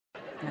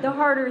The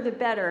harder, the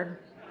better.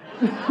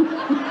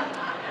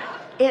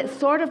 It's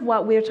sort of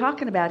what we're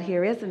talking about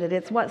here, isn't it?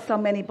 It's what so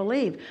many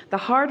believe. The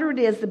harder it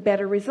is, the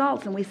better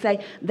results. And we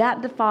say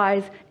that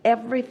defies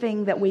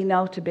everything that we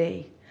know to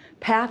be.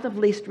 Path of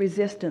least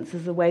resistance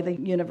is the way the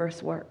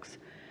universe works.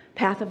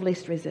 Path of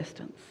least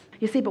resistance.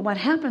 You see, but what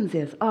happens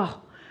is,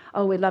 oh,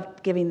 we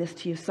love giving this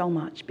to you so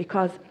much,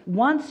 because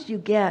once you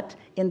get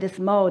in this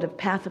mode of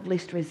path of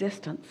least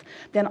resistance,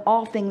 then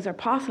all things are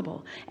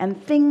possible.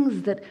 And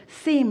things that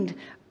seemed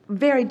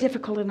very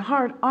difficult and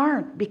hard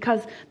aren't,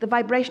 because the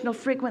vibrational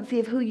frequency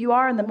of who you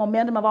are and the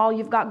momentum of all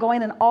you've got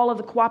going and all of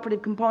the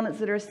cooperative components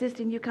that are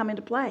assisting you come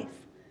into place.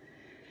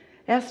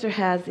 Esther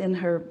has in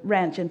her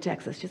ranch in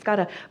Texas, she's got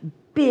a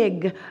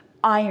big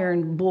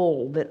iron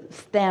bull that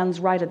stands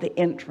right at the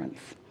entrance.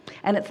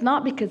 And it's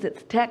not because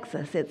it's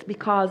Texas, it's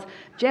because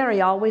Jerry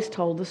always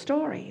told the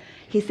story.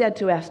 He said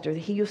to Esther that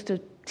he used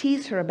to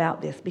tease her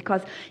about this,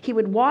 because he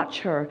would watch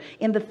her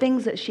in the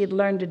things that she had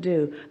learned to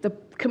do, the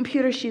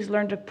computer she's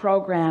learned to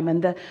program,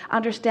 and the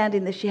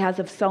understanding that she has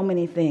of so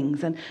many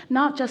things, and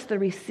not just the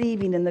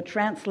receiving and the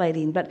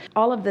translating, but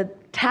all of the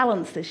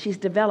talents that she's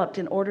developed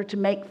in order to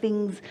make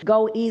things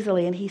go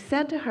easily. And he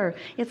said to her,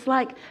 it's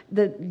like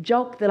the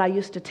joke that I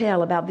used to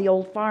tell about the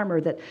old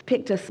farmer that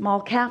picked a small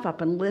calf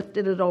up and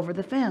lifted it over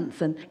the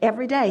fence, and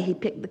every day he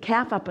picked the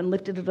calf up and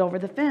lifted it over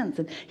the fence,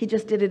 and he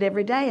just did it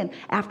every day, and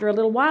after a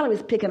little while he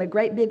was picking a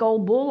great big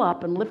old bull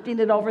up and lifting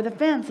it over the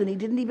fence, and he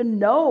didn't even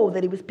know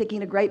that he was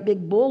picking a great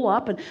big bull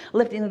up and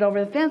lifting it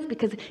over the fence,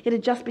 because it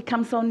had just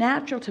become so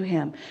natural to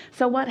him.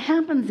 So what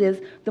happens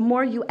is, the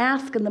more you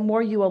ask and the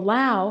more you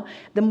allow,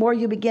 the more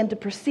you begin to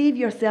perceive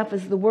yourself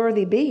as the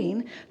worthy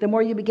being, the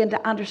more you begin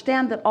to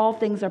understand that all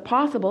things are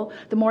possible,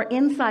 the more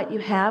insight you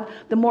have,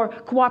 the more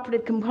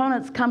cooperative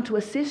components come to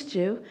assist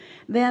you,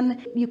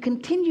 then you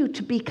continue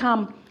to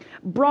become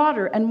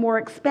broader and more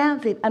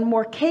expansive and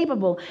more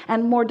capable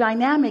and more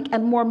dynamic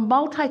and more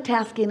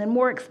multitasking and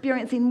more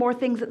experiencing more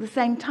things at the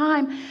same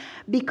time,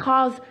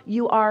 because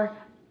you are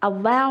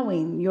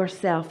allowing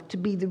yourself to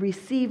be the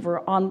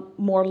receiver on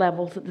more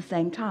levels at the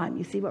same time.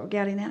 You see what we're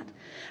getting at?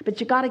 But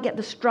you got to get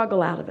the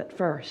struggle out of it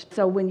first.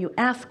 So when you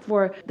ask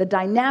for the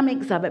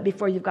dynamics of it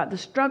before you've got the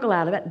struggle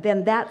out of it,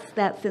 then that's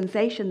that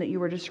sensation that you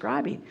were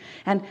describing.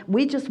 And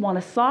we just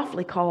want to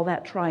softly call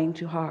that trying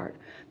too hard.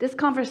 This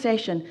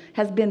conversation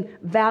has been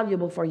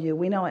valuable for you.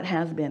 We know it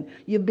has been.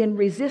 You've been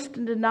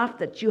resistant enough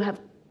that you have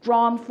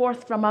drawn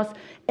forth from us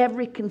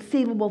every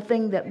conceivable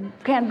thing that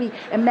can be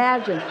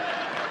imagined.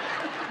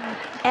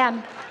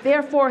 And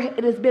therefore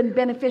it has been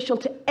beneficial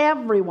to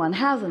everyone,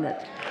 hasn't it?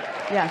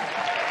 Yes,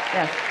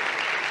 yes.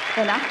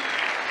 Enough?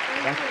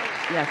 Yes,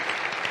 yes.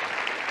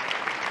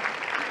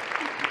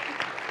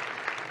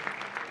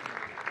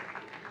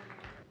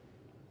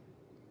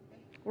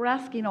 We're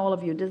asking all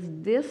of you, does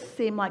this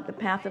seem like the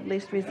path of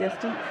least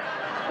resistance?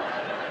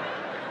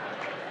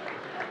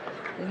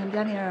 You come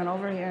down here and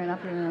over here and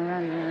up here and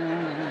around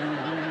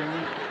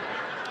here.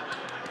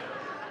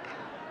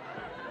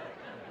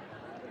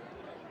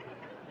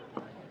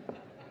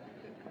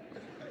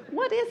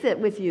 What is it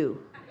with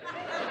you?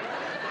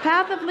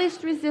 Path of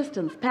least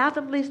resistance, path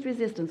of least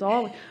resistance,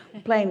 always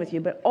playing with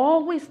you, but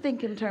always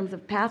think in terms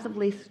of path of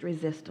least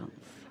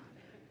resistance.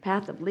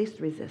 Path of least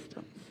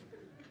resistance.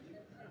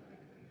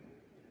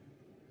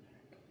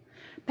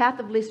 Path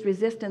of least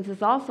resistance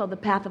is also the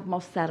path of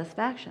most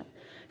satisfaction.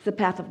 It's the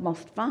path of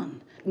most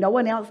fun. No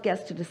one else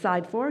gets to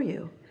decide for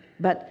you,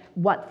 but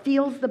what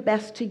feels the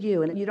best to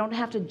you. And you don't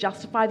have to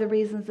justify the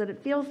reasons that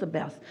it feels the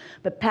best,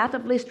 but path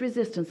of least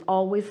resistance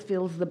always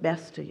feels the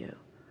best to you.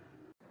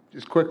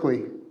 Just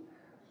quickly,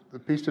 the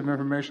piece of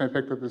information I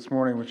picked up this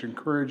morning, which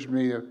encouraged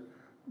me to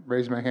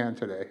raise my hand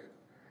today,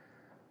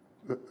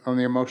 on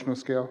the emotional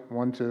scale,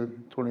 1 to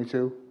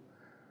 22,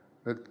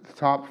 the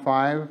top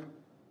 5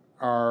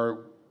 are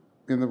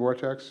in the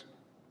vortex.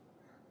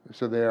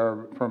 So they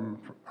are from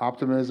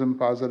optimism,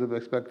 positive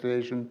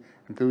expectation,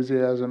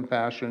 enthusiasm,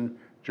 passion,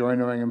 joy,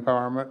 knowing,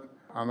 empowerment,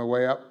 on the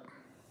way up.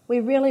 We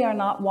really are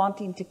not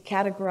wanting to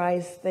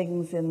categorize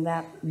things in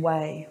that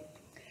way.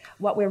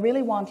 What we're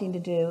really wanting to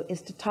do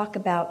is to talk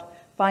about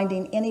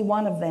finding any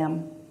one of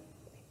them.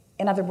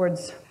 In other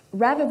words,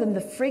 rather than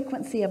the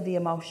frequency of the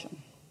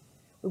emotion,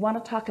 we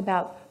want to talk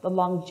about the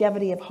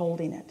longevity of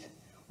holding it.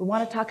 We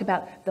want to talk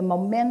about the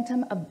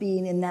momentum of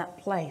being in that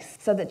place,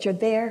 so that you're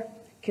there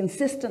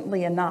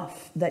consistently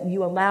enough that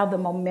you allow the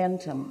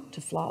momentum to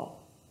flow.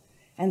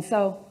 And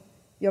so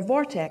your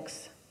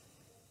vortex,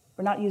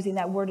 we're not using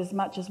that word as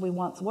much as we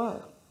once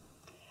were,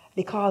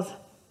 because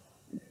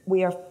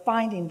we are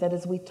finding that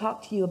as we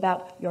talk to you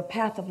about your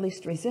path of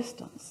least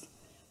resistance,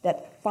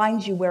 that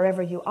finds you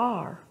wherever you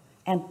are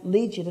and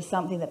leads you to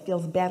something that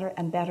feels better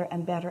and better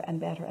and better and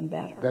better and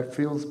better. That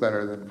feels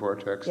better than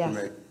vortex to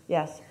me.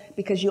 Yes,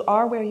 because you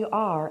are where you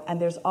are and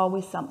there's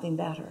always something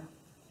better.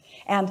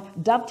 And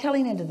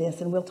dovetailing into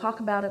this, and we'll talk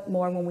about it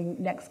more when we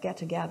next get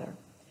together,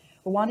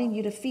 we're wanting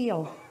you to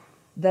feel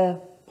the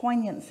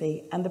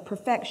poignancy and the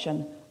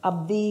perfection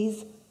of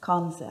these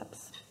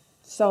concepts.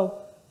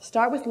 So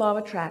start with law of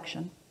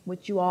attraction,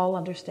 which you all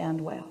understand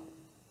well.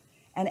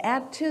 And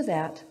add to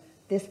that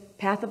this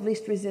path of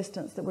least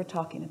resistance that we're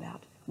talking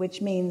about,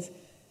 which means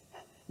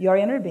your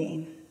inner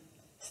being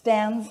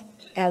stands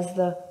as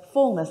the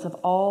fullness of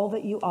all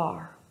that you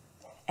are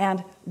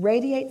and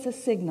radiates a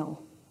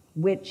signal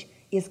which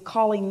is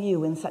calling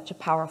you in such a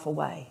powerful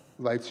way.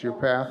 Lights your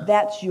path.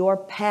 That's your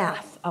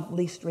path of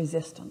least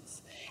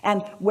resistance.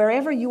 And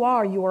wherever you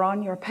are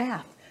on your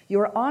path.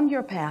 You're on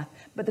your path.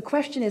 But the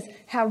question is,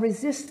 how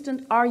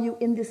resistant are you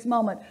in this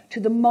moment to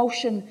the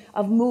motion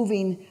of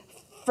moving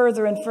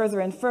further and further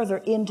and further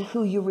into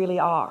who you really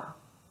are?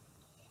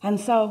 And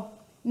so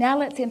now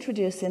let's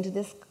introduce into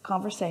this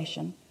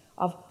conversation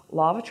of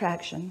law of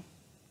attraction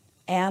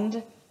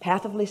and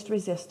path of least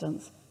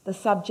resistance the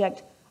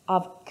subject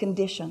of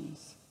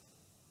conditions.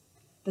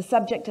 The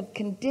subject of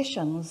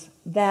conditions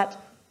that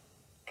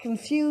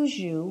confuse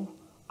you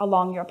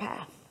along your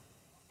path.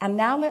 And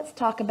now let's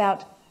talk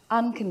about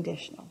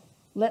unconditional.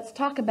 Let's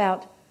talk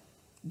about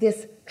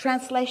this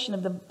translation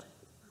of the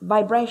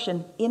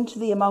vibration into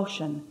the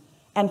emotion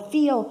and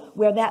feel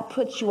where that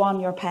puts you on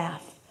your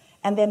path.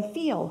 And then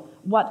feel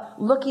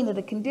what looking at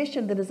a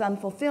condition that is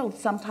unfulfilled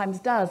sometimes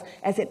does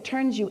as it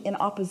turns you in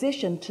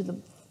opposition to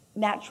the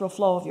natural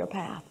flow of your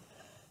path.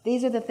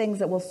 These are the things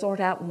that we'll sort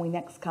out when we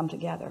next come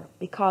together,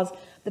 because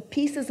the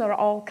pieces are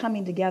all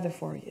coming together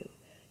for you.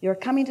 You're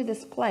coming to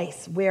this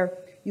place where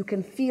you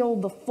can feel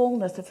the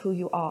fullness of who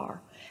you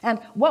are. And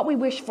what we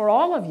wish for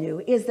all of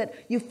you is that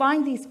you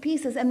find these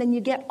pieces and then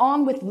you get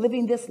on with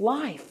living this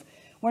life.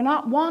 We're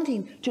not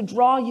wanting to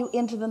draw you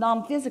into the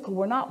non-physical.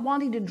 We're not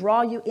wanting to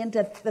draw you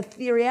into the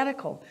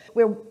theoretical.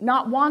 We're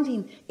not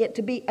wanting it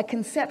to be a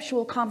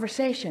conceptual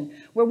conversation.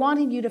 We're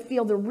wanting you to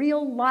feel the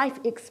real life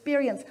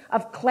experience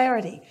of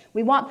clarity.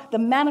 We want the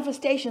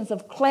manifestations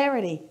of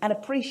clarity and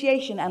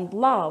appreciation and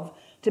love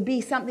to be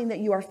something that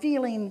you are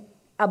feeling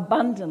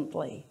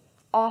abundantly,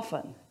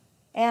 often.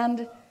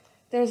 And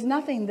there's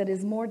nothing that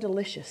is more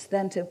delicious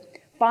than to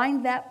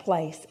find that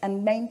place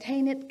and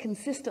maintain it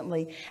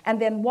consistently,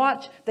 and then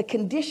watch the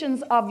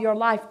conditions of your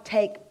life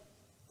take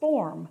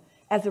form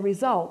as a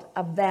result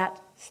of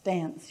that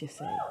stance, you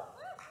see.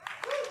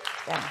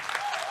 Yeah.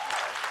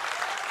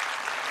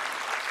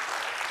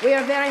 We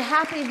are very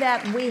happy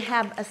that we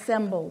have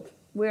assembled.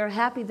 We are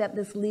happy that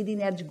this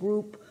leading edge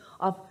group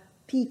of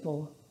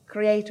people,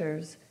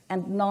 creators,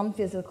 and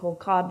non-physical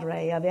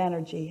cadre of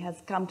energy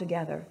has come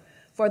together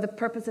for the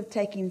purpose of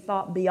taking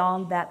thought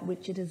beyond that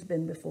which it has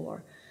been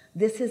before.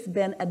 This has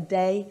been a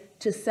day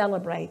to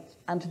celebrate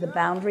unto the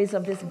boundaries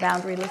of this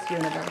boundaryless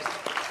universe.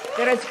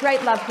 There is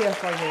great love here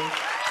for you.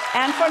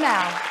 And for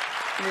now,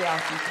 we are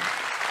complete.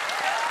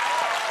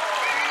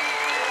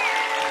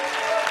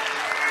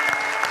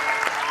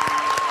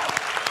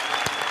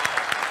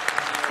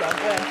 So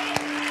good.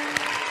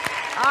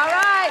 All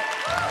right,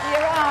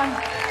 you're on.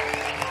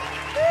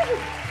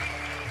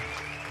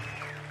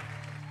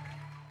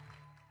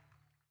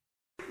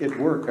 At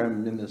work,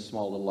 I'm in this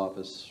small little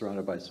office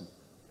surrounded by some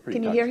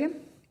Can you hear him?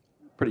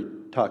 pretty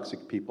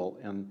toxic people,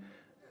 and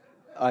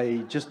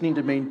I just need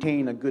to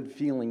maintain a good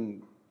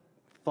feeling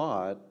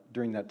thought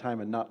during that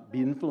time and not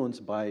be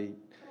influenced by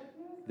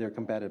their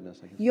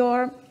combativeness, I guess.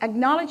 Your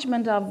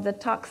acknowledgement of the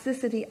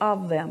toxicity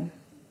of them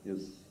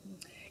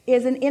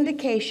Is an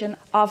indication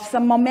of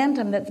some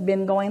momentum that's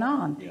been going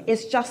on. Yeah.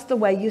 It's just the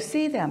way you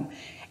see them.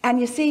 And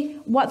you see,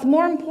 what's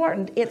more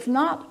important, it's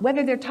not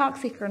whether they're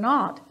toxic or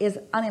not is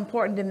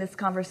unimportant in this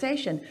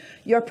conversation.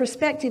 Your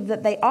perspective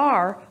that they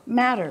are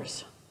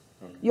matters.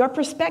 Okay. Your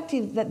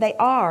perspective that they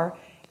are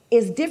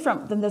is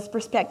different than this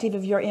perspective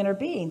of your inner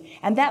being.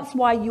 And that's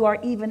why you are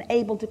even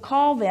able to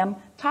call them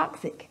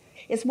toxic.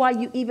 It's why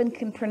you even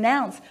can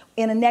pronounce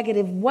in a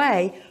negative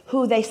way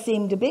who they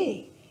seem to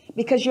be.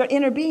 Because your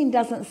inner being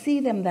doesn't see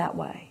them that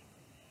way.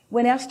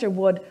 When Esther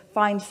would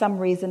find some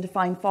reason to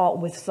find fault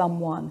with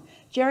someone,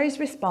 Jerry's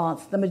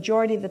response, the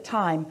majority of the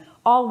time,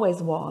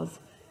 always was,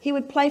 he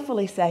would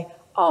playfully say,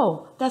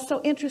 "Oh, that's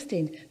so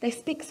interesting. They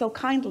speak so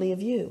kindly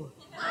of you."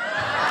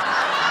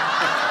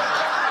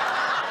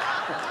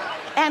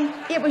 And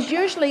it was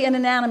usually an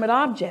inanimate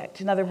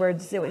object. In other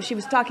words, she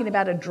was talking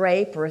about a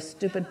drape or a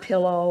stupid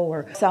pillow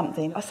or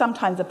something, or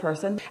sometimes a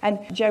person. And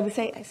Jerry would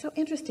say, "It's so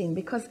interesting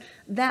because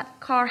that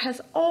car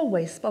has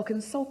always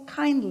spoken so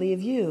kindly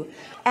of you."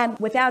 And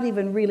without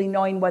even really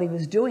knowing what he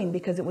was doing,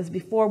 because it was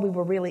before we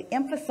were really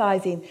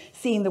emphasizing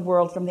seeing the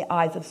world from the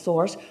eyes of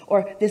Source,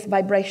 or this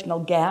vibrational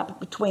gap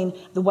between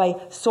the way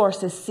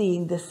Source is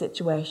seeing this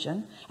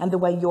situation and the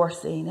way you're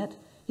seeing it.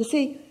 You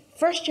see,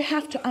 first you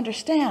have to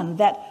understand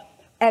that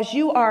as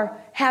you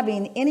are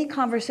having any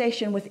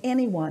conversation with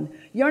anyone,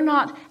 you're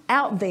not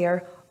out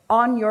there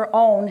on your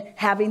own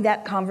having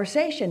that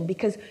conversation,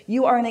 because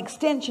you are an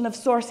extension of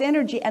Source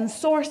energy, and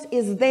Source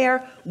is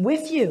there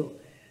with you.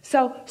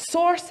 So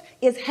Source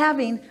is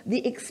having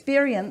the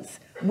experience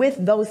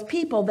with those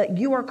people that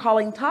you are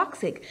calling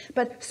toxic,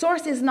 but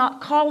Source is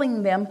not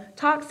calling them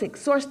toxic.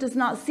 Source does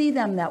not see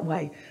them that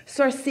way.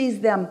 Source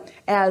sees them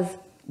as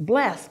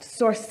blessed.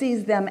 Source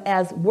sees them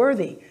as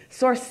worthy.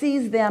 Source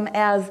sees them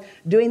as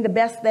doing the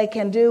best they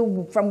can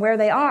do from where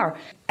they are.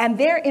 And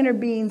their inner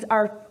beings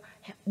are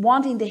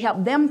wanting to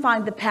help them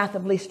find the path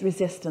of least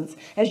resistance,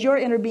 as your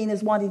inner being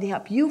is wanting to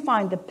help you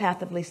find the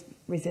path of least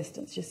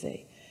resistance, you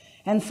see.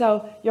 And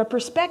so your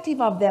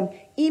perspective of them,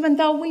 even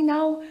though we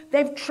know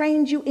they've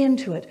trained you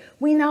into it,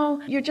 we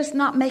know you're just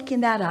not making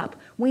that up.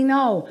 We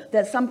know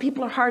that some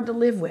people are hard to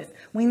live with.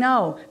 We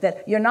know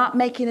that you're not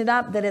making it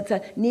up, that it's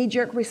a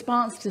knee-jerk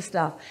response to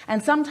stuff.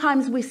 And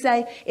sometimes we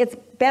say it's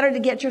better to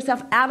get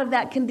yourself out of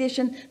that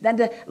condition than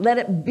to let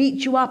it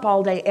beat you up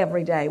all day,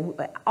 every day.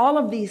 All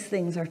of these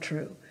things are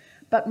true.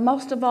 But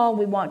most of all,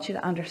 we want you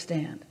to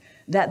understand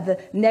that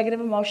the negative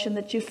emotion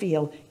that you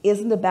feel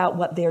isn't about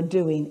what they're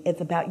doing.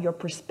 It's about your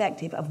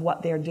perspective of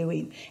what they're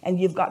doing. And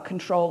you've got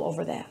control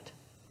over that.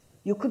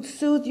 You could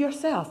soothe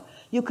yourself.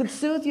 You could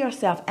soothe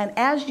yourself. And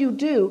as you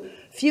do,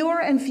 fewer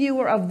and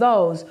fewer of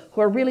those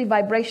who are really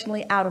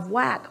vibrationally out of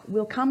whack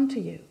will come to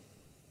you.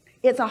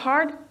 It's a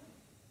hard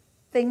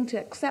thing to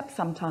accept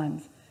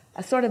sometimes,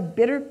 a sort of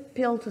bitter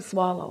pill to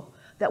swallow,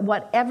 that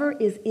whatever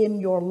is in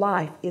your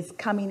life is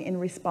coming in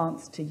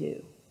response to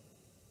you.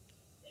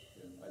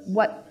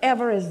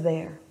 Whatever is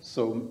there.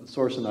 So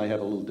Source and I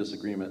had a little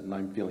disagreement, and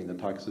I'm feeling the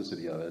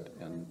toxicity of it,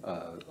 and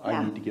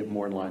I need to get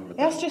more in line with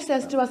that. Esther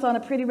says to us on a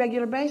pretty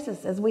regular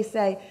basis, as we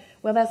say,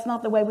 well, that's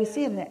not the way we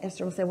see it, and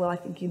Esther will say, well, I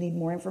think you need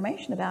more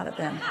information about it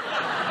then.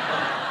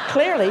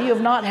 Clearly, you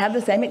have not had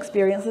the same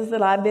experiences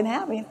that I've been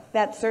having.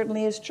 That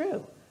certainly is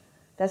true.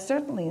 That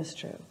certainly is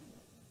true.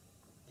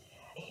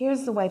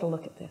 Here's the way to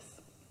look at this.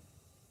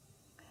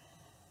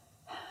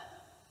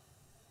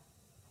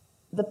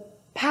 The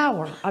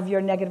power of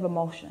your negative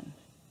emotion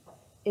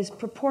is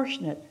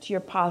proportionate to your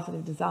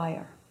positive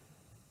desire.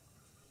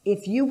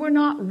 If you were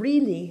not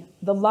really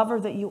the lover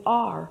that you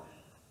are,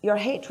 your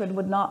hatred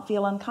would not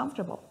feel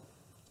uncomfortable.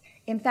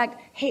 In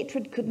fact,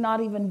 hatred could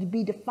not even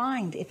be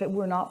defined if it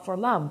were not for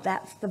love.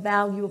 That's the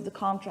value of the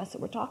contrast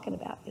that we're talking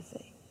about, you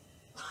see.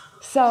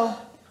 So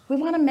we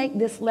want to make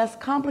this less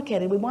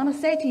complicated. We want to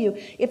say to you,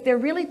 if they're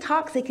really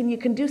toxic and you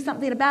can do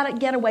something about it,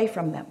 get away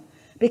from them.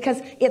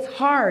 Because it's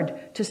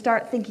hard to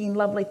start thinking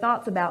lovely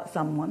thoughts about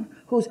someone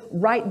who's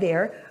right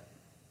there,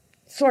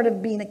 sort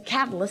of being a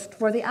catalyst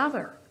for the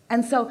other.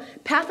 And so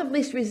path of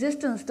least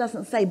resistance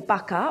doesn't say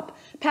buck up.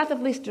 Path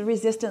of least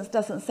resistance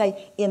doesn't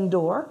say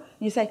endure.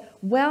 You say,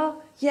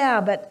 well, yeah,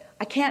 but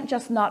I can't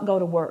just not go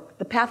to work.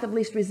 The path of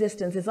least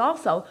resistance is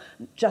also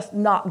just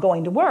not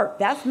going to work.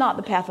 That's not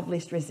the path of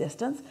least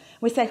resistance.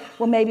 We say,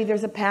 well, maybe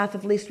there's a path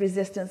of least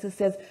resistance that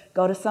says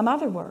go to some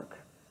other work.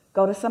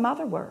 Go to some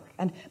other work.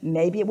 And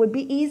maybe it would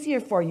be easier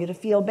for you to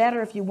feel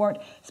better if you weren't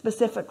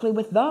specifically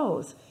with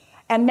those.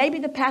 And maybe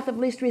the path of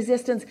least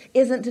resistance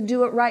isn't to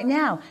do it right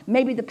now.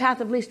 Maybe the path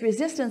of least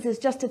resistance is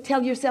just to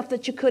tell yourself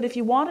that you could if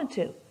you wanted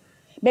to.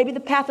 Maybe the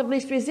path of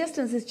least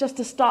resistance is just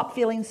to stop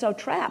feeling so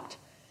trapped.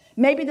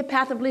 Maybe the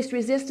path of least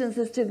resistance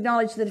is to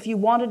acknowledge that if you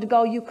wanted to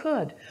go, you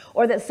could,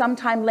 or that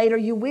sometime later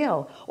you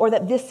will, or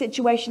that this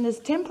situation is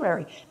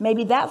temporary.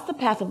 Maybe that's the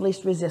path of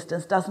least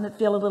resistance. Doesn't it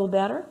feel a little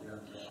better?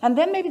 And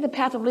then maybe the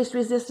path of least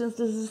resistance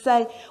is to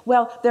say,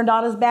 well, they're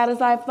not as bad as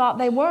I thought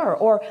they were,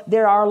 or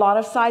there are a lot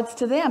of sides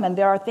to them, and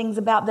there are things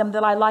about them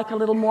that I like a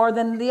little more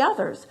than the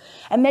others.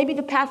 And maybe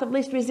the path of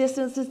least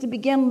resistance is to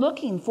begin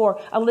looking for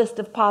a list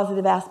of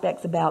positive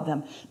aspects about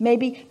them.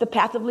 Maybe the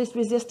path of least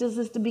resistance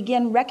is to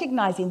begin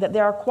recognizing that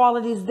there are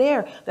qualities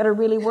there that are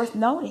really worth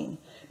noting.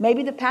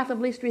 Maybe the path of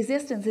least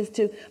resistance is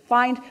to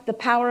find the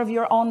power of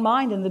your own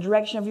mind and the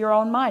direction of your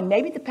own mind.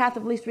 Maybe the path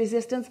of least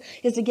resistance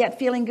is to get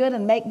feeling good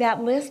and make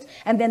that list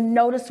and then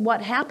notice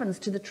what happens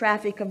to the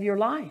traffic of your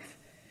life.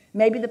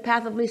 Maybe the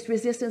path of least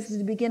resistance is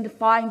to begin to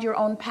find your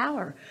own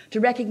power, to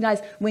recognize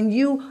when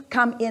you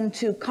come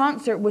into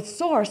concert with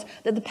Source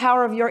that the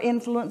power of your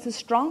influence is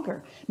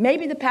stronger.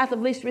 Maybe the path of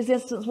least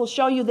resistance will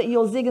show you that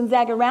you'll zig and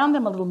zag around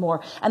them a little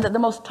more, and that the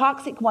most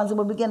toxic ones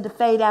will begin to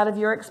fade out of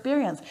your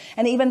experience.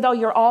 And even though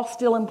you're all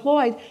still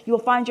employed, you will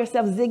find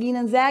yourself zigging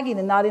and zagging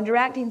and not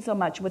interacting so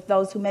much with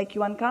those who make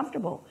you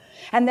uncomfortable.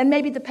 And then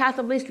maybe the path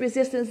of least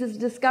resistance is to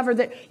discover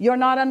that you're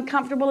not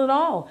uncomfortable at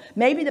all.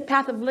 Maybe the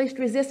path of least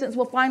resistance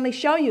will finally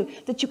show you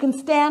that you can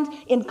stand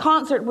in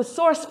concert with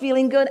Source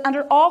feeling good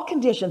under all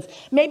conditions.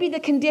 Maybe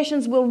the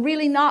conditions will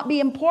really not be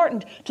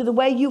important to the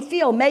way you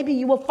feel. Maybe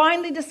you will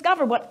finally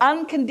discover what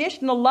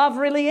unconditional love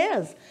really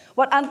is,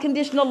 what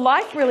unconditional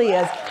life really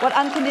is, what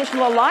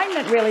unconditional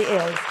alignment really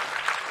is.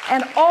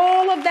 And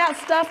all of that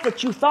stuff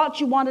that you thought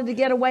you wanted to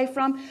get away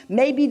from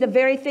may be the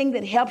very thing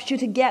that helps you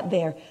to get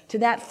there, to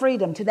that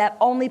freedom, to that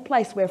only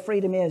place where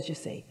freedom is, you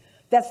see.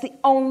 That's the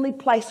only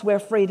place where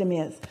freedom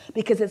is,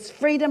 because it's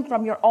freedom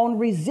from your own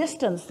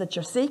resistance that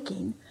you're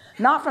seeking,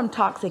 not from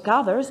toxic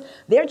others.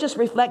 They're just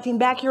reflecting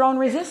back your own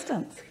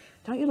resistance.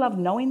 Don't you love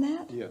knowing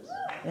that? Yes.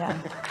 Yeah.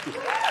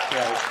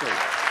 Yeah, it's great.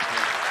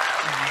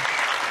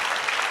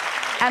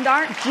 And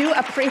aren't you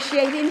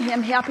appreciating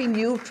him helping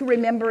you to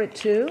remember it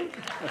too?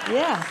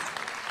 Yes.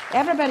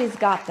 Everybody's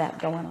got that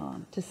going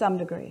on to some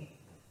degree.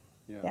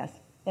 Yeah. Yes.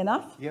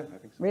 Enough? Yeah, I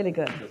think so. Really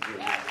good. That's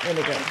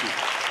really good. Really good.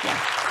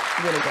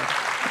 Yeah. Really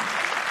good.